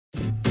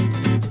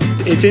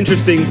It's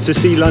interesting to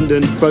see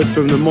London both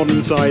from the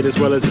modern side as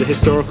well as the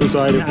historical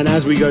side, and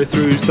as we go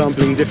through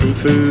sampling different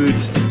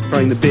foods,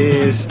 trying the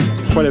beers,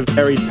 quite a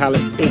varied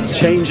palate. It's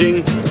changing.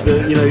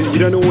 You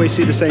don't always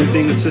see the same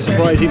things, to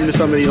surprise even to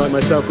somebody like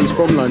myself who's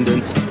from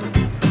London.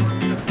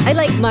 I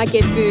like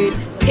market food,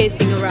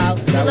 tasting around.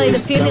 I like the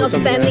feeling of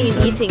standing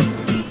and eating.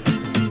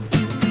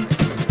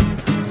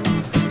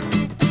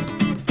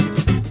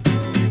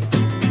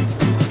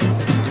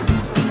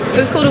 It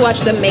was cool to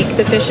watch them make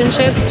the fish and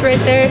chips right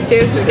there too,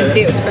 so we can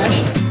see it was fresh.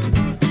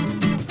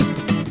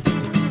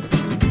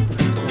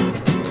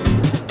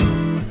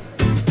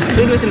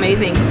 Food was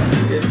amazing,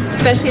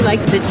 especially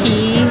like the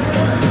tea.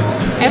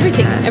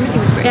 Everything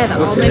was great. Yeah,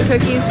 the almond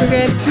cookies were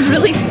good. I'm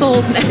really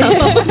full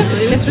now.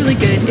 It was really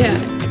good, yeah.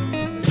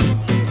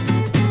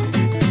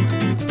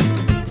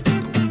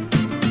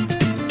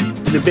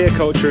 The beer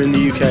culture in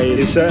the UK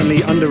is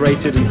certainly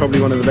underrated and probably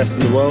one of the best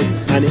in the world,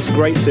 and it's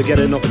great to get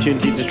an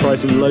opportunity to try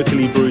some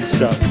locally brewed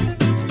stuff.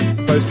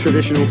 Both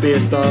traditional beer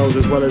styles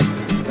as well as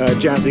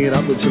jazzing it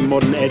up with some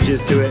modern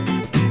edges to it.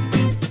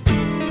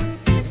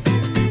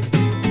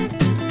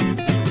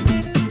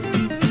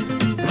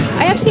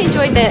 I actually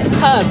enjoyed that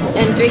pub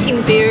and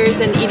drinking beers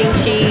and eating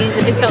cheese.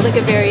 It felt like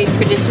a very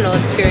traditional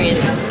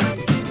experience.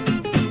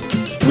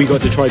 We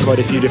got to try quite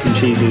a few different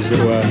cheeses that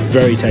were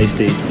very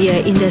tasty. Yeah,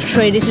 in the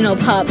traditional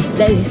pub,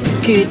 that is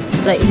good,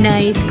 like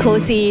nice,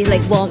 cozy,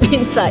 like warm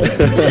inside.